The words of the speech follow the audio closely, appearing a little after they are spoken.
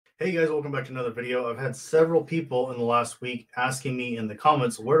Hey guys, welcome back to another video. I've had several people in the last week asking me in the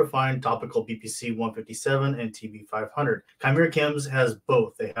comments where to find topical BPC 157 and TB 500. Chimera Chems has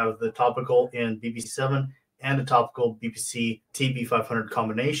both. They have the topical in BPC 7 and a topical BPC TB 500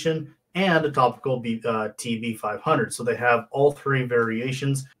 combination and a topical TB 500. So they have all three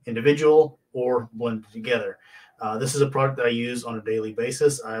variations, individual or blended together. This is a product that I use on a daily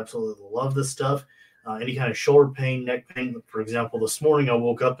basis. I absolutely love this stuff. Any kind of shoulder pain, neck pain. For example, this morning I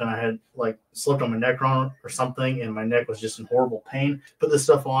woke up and I had slept on my neck or something, and my neck was just in horrible pain. Put this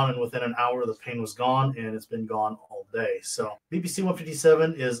stuff on, and within an hour the pain was gone, and it's been gone all day. So BPC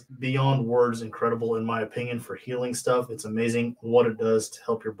 157 is beyond words incredible in my opinion for healing stuff. It's amazing what it does to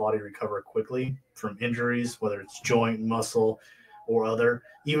help your body recover quickly from injuries, whether it's joint, muscle, or other.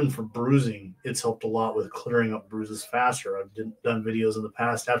 Even for bruising, it's helped a lot with clearing up bruises faster. I've done videos in the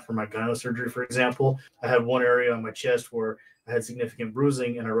past after my gyno surgery, for example. I had one area on my chest where I had significant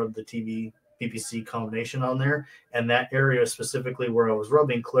bruising, and I rubbed the TB BPC combination on there, and that area specifically where I was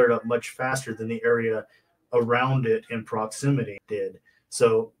rubbing cleared up much faster than the area around it in proximity did.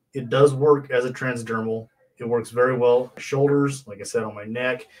 So it does work as a transdermal. It works very well. Shoulders, like I said, on my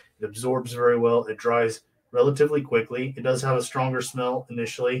neck, it absorbs very well. It dries relatively quickly. It does have a stronger smell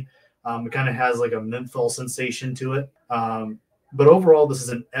initially. It kind of has like a menthol sensation to it. But overall, this is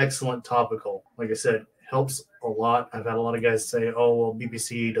an excellent topical. Like I said, helps a lot. I've had a lot of guys say, oh, well,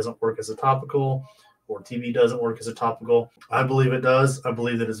 BPC doesn't work as a topical or TB doesn't work as a topical. I believe it does. I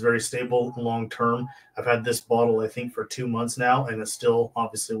believe that it's very stable long-term. I've had this bottle, I think, for 2 months now, and it's still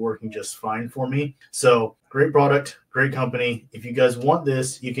obviously working just fine for me. So great product, great company. If you guys want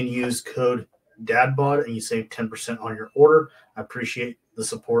this, you can use code DadBod and you save 10% on your order. I appreciate the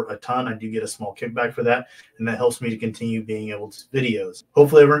support a ton. I do get a small kickback for that, and that helps me to continue being able to videos.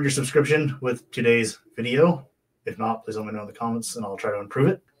 Hopefully I've earned your subscription with today's video. If not, please let me know in the comments and I'll try to improve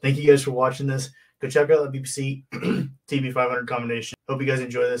it. Thank you guys for watching this. Go check out the BPC TB 500 combination. Hope you guys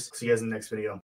enjoy this. See you guys in the next video.